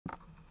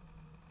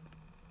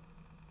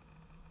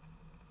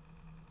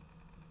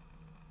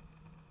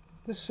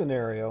This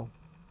scenario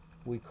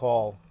we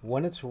call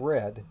when it's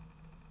red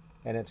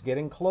and it's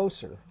getting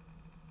closer,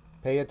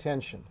 pay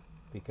attention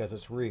because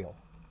it's real.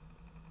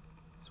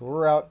 So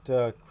we're out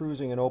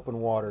cruising in open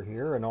water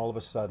here, and all of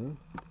a sudden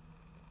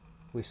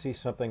we see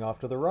something off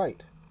to the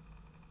right.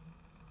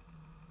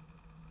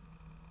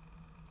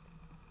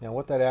 Now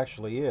what that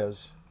actually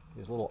is a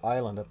little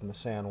island up in the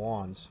San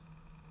Juans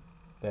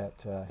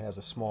that has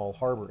a small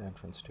harbor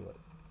entrance to it.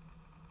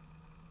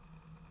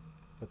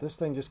 But this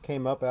thing just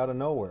came up out of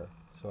nowhere.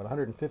 So at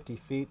 150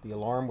 feet the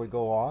alarm would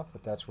go off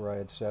if that's where I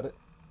had set it.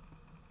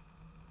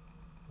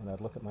 And I'd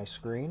look at my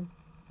screen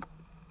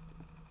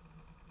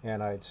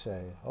and I'd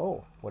say,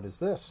 oh, what is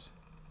this?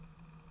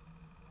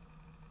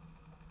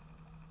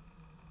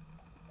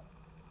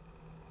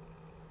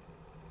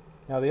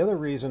 Now the other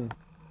reason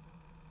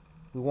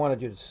we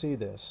wanted you to see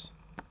this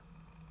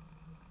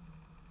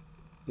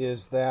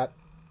is that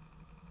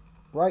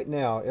right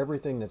now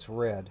everything that's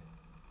red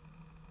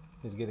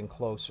is getting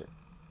closer.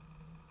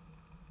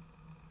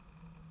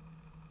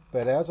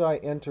 But as I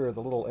enter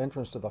the little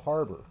entrance to the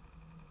harbor,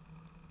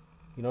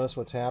 you notice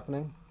what's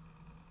happening?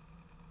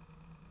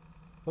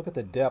 Look at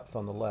the depth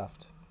on the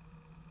left.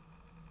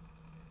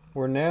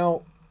 We're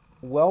now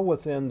well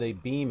within the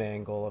beam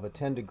angle of a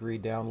 10-degree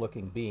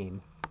down-looking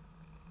beam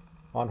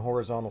on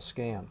horizontal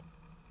scan.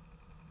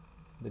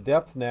 The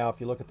depth now,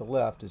 if you look at the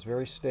left, is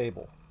very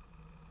stable.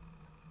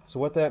 So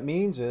what that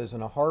means is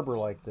in a harbor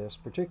like this,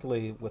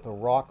 particularly with a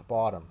rock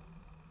bottom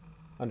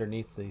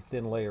underneath the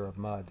thin layer of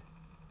mud,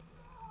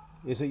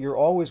 is that you're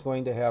always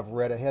going to have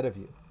red ahead of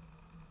you.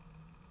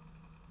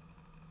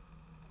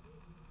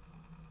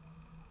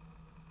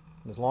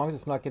 As long as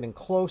it's not getting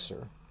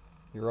closer,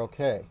 you're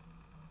okay.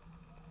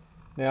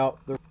 Now,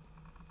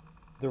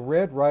 the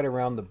red right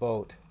around the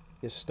boat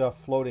is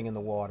stuff floating in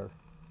the water.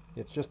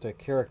 It's just a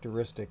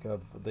characteristic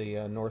of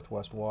the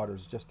Northwest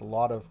waters, just a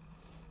lot of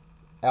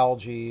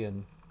algae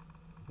and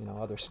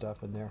other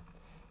stuff in there.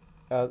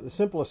 The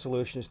simplest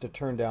solution is to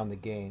turn down the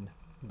gain,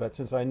 but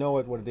since I know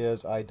what it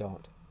is, I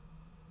don't.